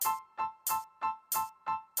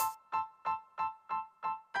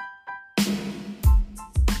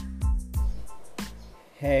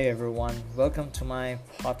Hey everyone, welcome to my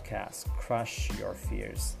podcast, Crush Your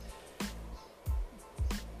Fears.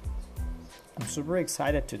 I'm super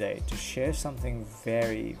excited today to share something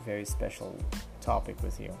very, very special topic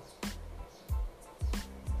with you.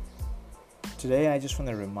 Today, I just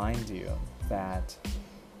want to remind you that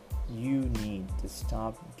you need to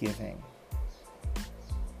stop giving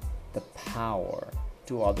the power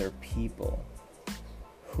to other people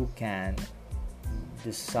who can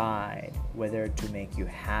decide whether to make you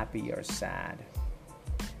happy or sad.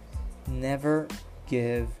 Never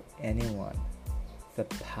give anyone the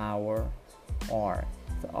power or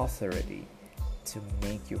the authority to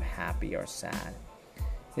make you happy or sad.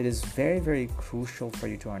 It is very, very crucial for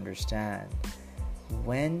you to understand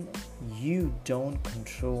when you don't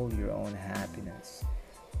control your own happiness,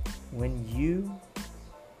 when you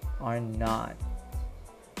are not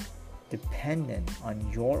dependent on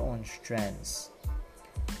your own strengths,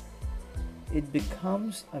 it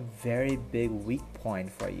becomes a very big weak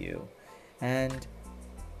point for you. And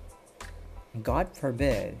God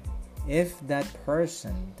forbid, if that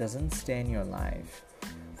person doesn't stay in your life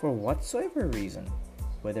for whatsoever reason,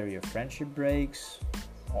 whether your friendship breaks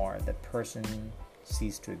or that person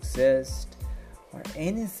ceases to exist or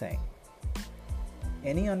anything,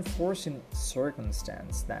 any unforeseen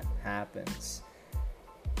circumstance that happens,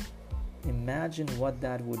 imagine what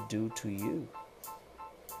that would do to you.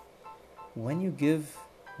 When you give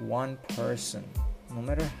one person, no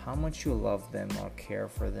matter how much you love them or care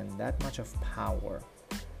for them, that much of power,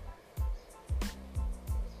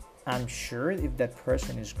 I'm sure if that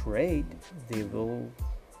person is great, they will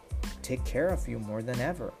take care of you more than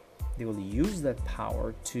ever. They will use that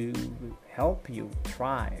power to help you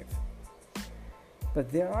thrive. But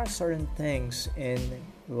there are certain things in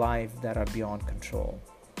life that are beyond control.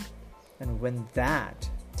 And when that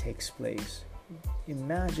takes place,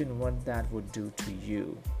 imagine what that would do to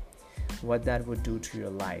you, what that would do to your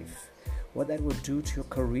life, what that would do to your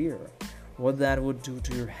career, what that would do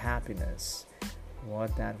to your happiness,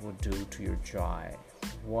 what that would do to your joy,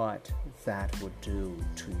 what that would do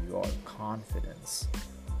to your confidence.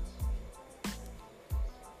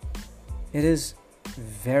 It is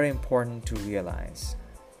very important to realize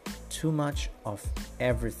too much of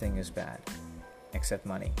everything is bad, except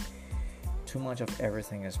money. Too much of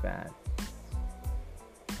everything is bad.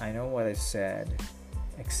 I know what I said,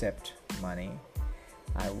 except money.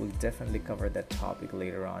 I will definitely cover that topic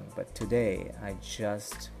later on, but today I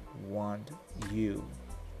just want you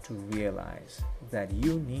to realize that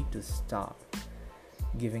you need to stop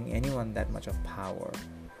giving anyone that much of power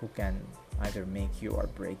who can either make you or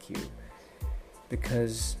break you.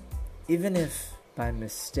 Because even if by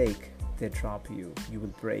mistake they drop you, you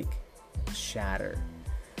will break and shatter,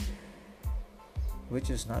 which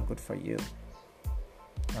is not good for you.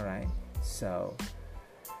 Alright, so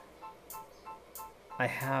I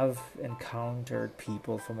have encountered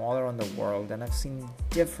people from all around the world, and I've seen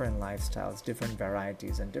different lifestyles, different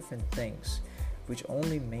varieties, and different things, which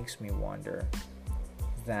only makes me wonder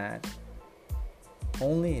that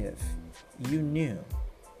only if you knew,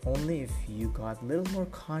 only if you got a little more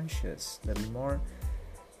conscious, a little more,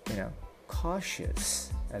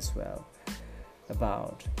 cautious as well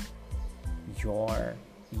about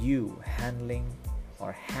you handling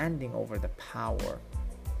or handing over the power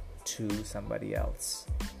to somebody else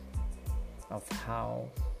of how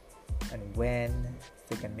and when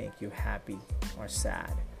they can make you happy or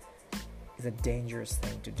sad is a dangerous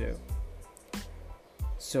thing to do.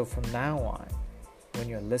 So from now on, when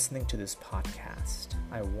you're listening to this podcast,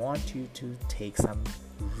 I want you to take some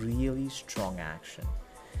really strong action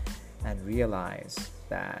and realize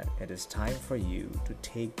that it is time for you to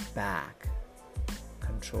take back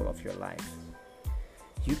control of your life.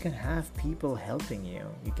 You can have people helping you.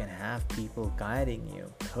 You can have people guiding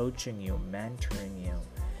you, coaching you, mentoring you.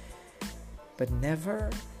 But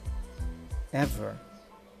never, ever,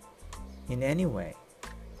 in any way,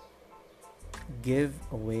 give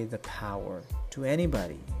away the power to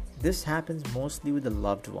anybody. This happens mostly with the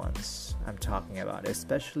loved ones I'm talking about,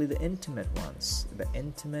 especially the intimate ones, the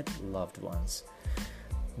intimate loved ones.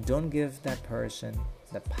 Don't give that person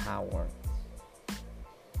the power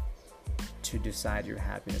to decide your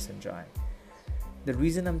happiness and joy. The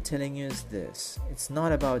reason I'm telling you is this: it's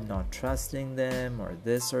not about not trusting them or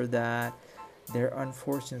this or that. They're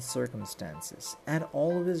unfortunate circumstances. And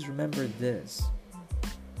always remember this: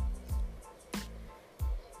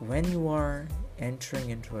 when you are entering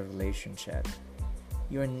into a relationship,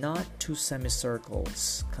 you're not two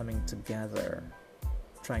semicircles coming together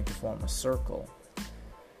trying to form a circle.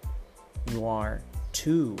 You are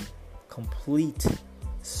two complete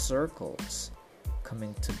circles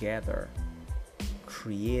coming together,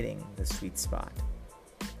 creating the sweet spot.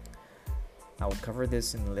 I will cover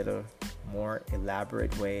this in a little more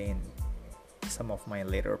elaborate way in some of my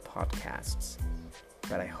later podcasts,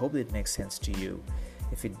 but I hope it makes sense to you.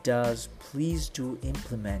 If it does, please do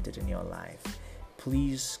implement it in your life.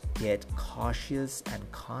 Please get cautious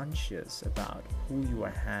and conscious about who you are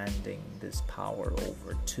handing this power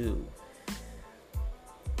over to.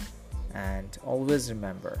 And always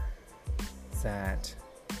remember that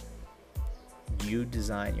you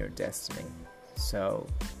design your destiny. So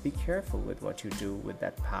be careful with what you do with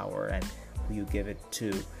that power and who you give it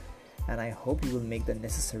to. And I hope you will make the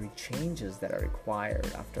necessary changes that are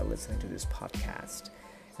required after listening to this podcast.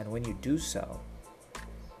 And when you do so,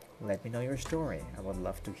 let me know your story. I would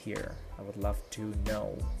love to hear. I would love to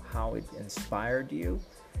know how it inspired you,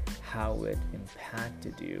 how it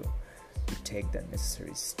impacted you to take the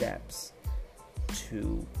necessary steps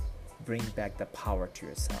to bring back the power to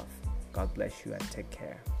yourself. God bless you and take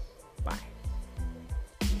care. Bye.